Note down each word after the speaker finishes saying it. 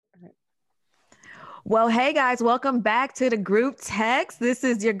Well, hey guys, welcome back to the group text. This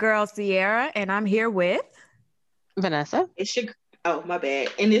is your girl Sierra, and I'm here with. Vanessa. It's your oh my bad,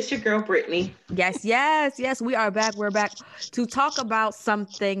 and it's your girl Brittany. Yes, yes, yes, we are back. We're back to talk about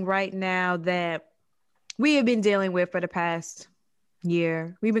something right now that we have been dealing with for the past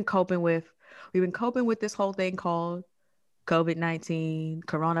year. We've been coping with this whole thing called COVID-19,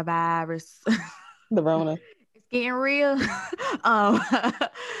 coronavirus. The Rona. It's getting real. um,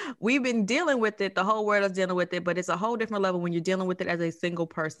 we've been dealing with it. The whole world is dealing with it, but it's a whole different level when you're dealing with it as a single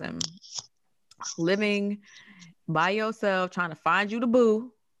person living by yourself, trying to find you the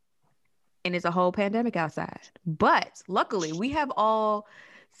boo, and it's a whole pandemic outside. But luckily, we have all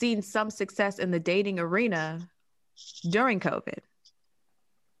seen some success in the dating arena during COVID.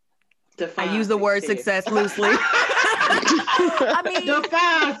 I use the word success loosely. I mean,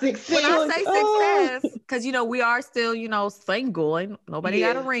 define success. when I say success, because we are still, single. Nobody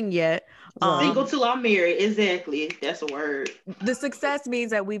got a ring yet. Single till I'm married. Exactly. That's a word. The success means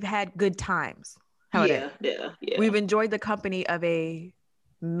that we've had good times. Yeah. We've enjoyed the company of a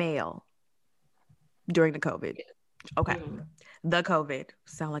male during the COVID. Okay. The COVID.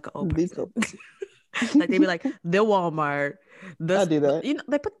 Sound like an old person. Like they be like, the Walmart. I do that.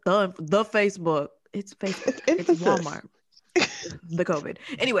 They put the Facebook. It's Facebook. It's Walmart. The COVID.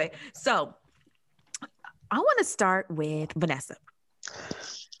 Anyway, so I want to start with Vanessa.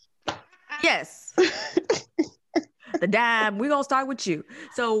 Yes. The dime. We're going to start with you.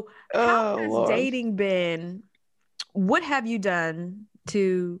 So how has dating been? What have you done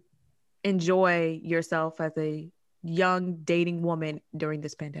to enjoy yourself as a young dating woman during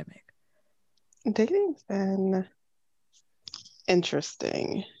this pandemic? Dating's been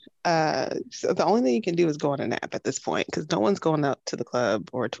interesting. So the only thing you can do is go on a nap at this point because no one's going out to the club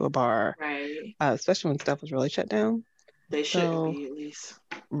or to a bar, right? Especially when stuff was really shut down. They shouldn't be, at least.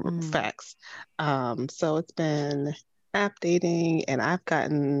 Facts. So it's been app dating, and I've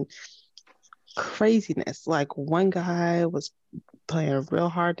gotten craziness. Like one guy was playing real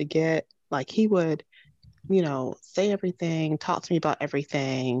hard to get. Like he would, say everything, talk to me about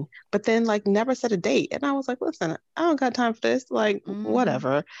everything, but then like never set a date. And I was like, listen, I don't got time for this. Like,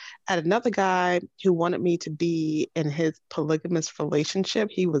 whatever. I had another guy who wanted me to be in his polygamous relationship.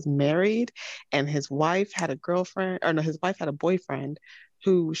 He was married and his wife had a girlfriend, or no, his wife had a boyfriend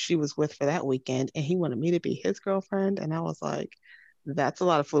who she was with for that weekend. And he wanted me to be his girlfriend. And I was like, that's a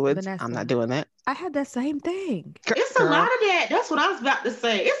lot of fluids. Vanessa, I'm not doing that. I had that same thing. It's a lot of that. That's what I was about to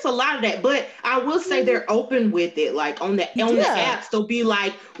say. It's a lot of that. But I will say they're open with it. Like on the apps, they'll be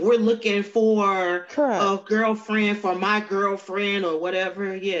like, we're looking for a girlfriend for my girlfriend or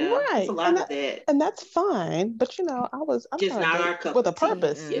whatever. Yeah. Right. It's a lot of that. And that's fine. But I'm just not our cup with a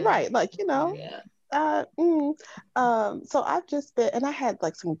purpose. Right. Like, so I've just been, and I had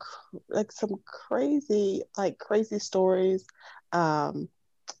like some crazy stories.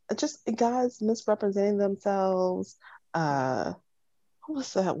 Just guys misrepresenting themselves. What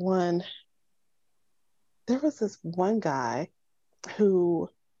was that one? There was this one guy who,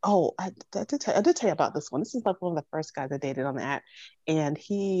 I did tell you about this one. This is like one of the first guys I dated on the app, and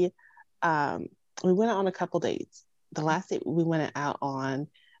he, we went out on a couple dates. The last date we went out on,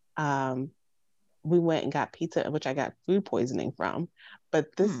 we went and got pizza, which I got food poisoning from.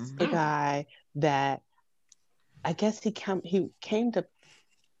 But this is the guy that I guess he came to.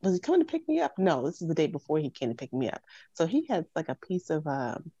 Was he coming to pick me up? No, this is the day before he came to pick me up. So he had like a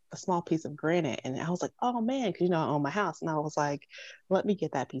small piece of granite, and I was like, oh man, because I own my house, and I was like, let me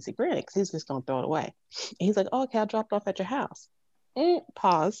get that piece of granite because he's just gonna throw it away. And he's like, oh, okay, I'll drop it off at your house.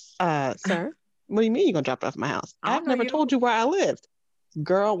 Pause, sir. What do you mean you're gonna drop it off at my house? I've never told you where I lived,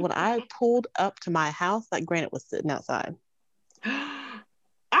 girl. When I pulled up to my house, that granite was sitting outside.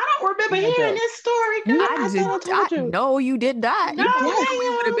 I don't remember hearing this story. No, you did not. No, we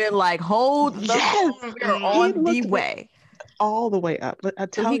would have been like, hold the we're on the way. All the way up. But I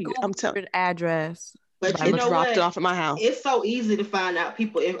tell you, I'm telling an address. But I dropped it off at my house. It's so easy to find out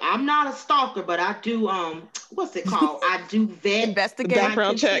people. If I'm not a stalker, but I do what's it called? I do investigate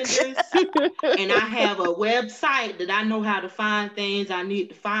background checks. And I have a website that I know how to find things I need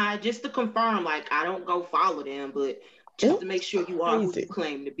to find just to confirm. Like I don't go follow them, but just to make sure you are who you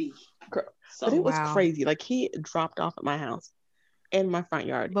claim to be. So, but it was crazy. Like he dropped off at my house in my front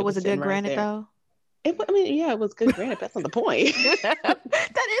yard. But was it good granite though? It was good granite. That's not the point.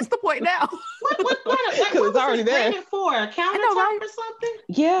 That is the point now. What was already there. Granite for a countertop or something?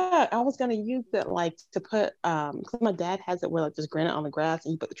 Yeah, I was gonna use it like to put because my dad has it where like there's granite on the grass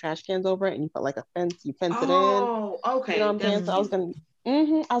and you put the trash cans over it and you put like a fence. You fence it in. Oh, okay. You know what I'm saying? So I was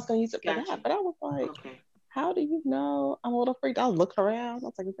gonna use it for that. But I was like, how do you know? I'm a little freaked. I was looking around. I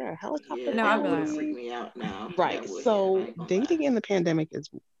was like, is there a helicopter? Yeah, that would freak me out now. Right. So dating in the pandemic is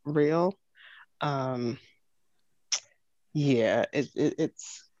real. Yeah,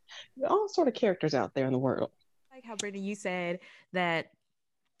 it's all sort of characters out there in the world. Like how Brittany, you said that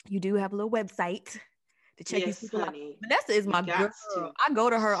you do have a little website to check these people out. Vanessa is my girl. I go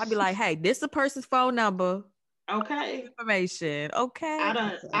to her. I'd be like, hey, this is the person's phone number. Okay. Information. Okay. I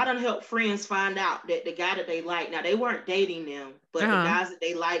done help friends find out that the guy that they like, now they weren't dating them, but the guys that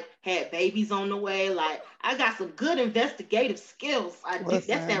they like had babies on the way. Like, I got some good investigative skills. That's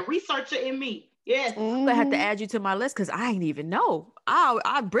that researcher in me. Yes. I'm gonna have to add you to my list because I ain't even know.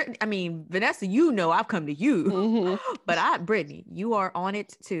 Brittany, Vanessa, you know I've come to you. But Brittany, you are on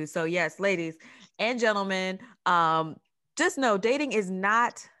it too. So yes, ladies and gentlemen, just know dating is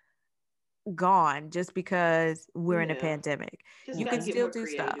not gone just because we're in a pandemic. You can still do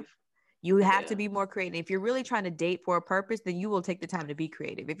stuff. You have to be more creative. If you're really trying to date for a purpose, then you will take the time to be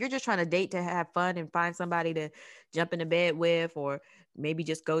creative. If you're just trying to date to have fun and find somebody to jump into bed with, or maybe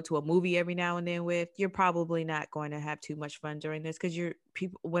just go to a movie every now and then with, you're probably not going to have too much fun during this because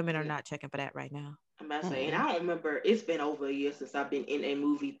women are not checking for that right now. I'm about to say, and I don't remember, it's been over a year since I've been in a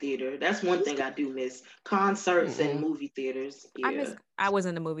movie theater. That's one thing I do miss, concerts and movie theaters. Yeah. I was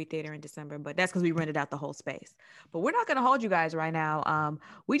in the movie theater in December, but that's because we rented out the whole space. But we're not going to hold you guys right now.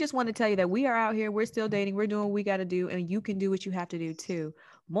 We just want to tell you that we are out here. We're still dating. We're doing what we got to do, and you can do what you have to do too.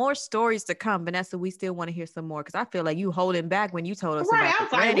 More stories to come. Vanessa, we still want to hear some more because I feel like you holding back when you told us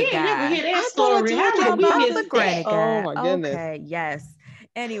about the granny guy. Never hear that story. How we miss the granny guy? Oh my goodness. Okay, yes.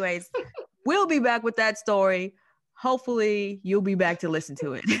 Anyways, we'll be back with that story. Hopefully, you'll be back to listen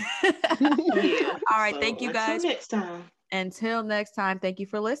to it. All right, thank you guys. Until next time, thank you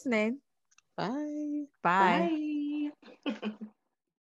for listening. Bye. Bye.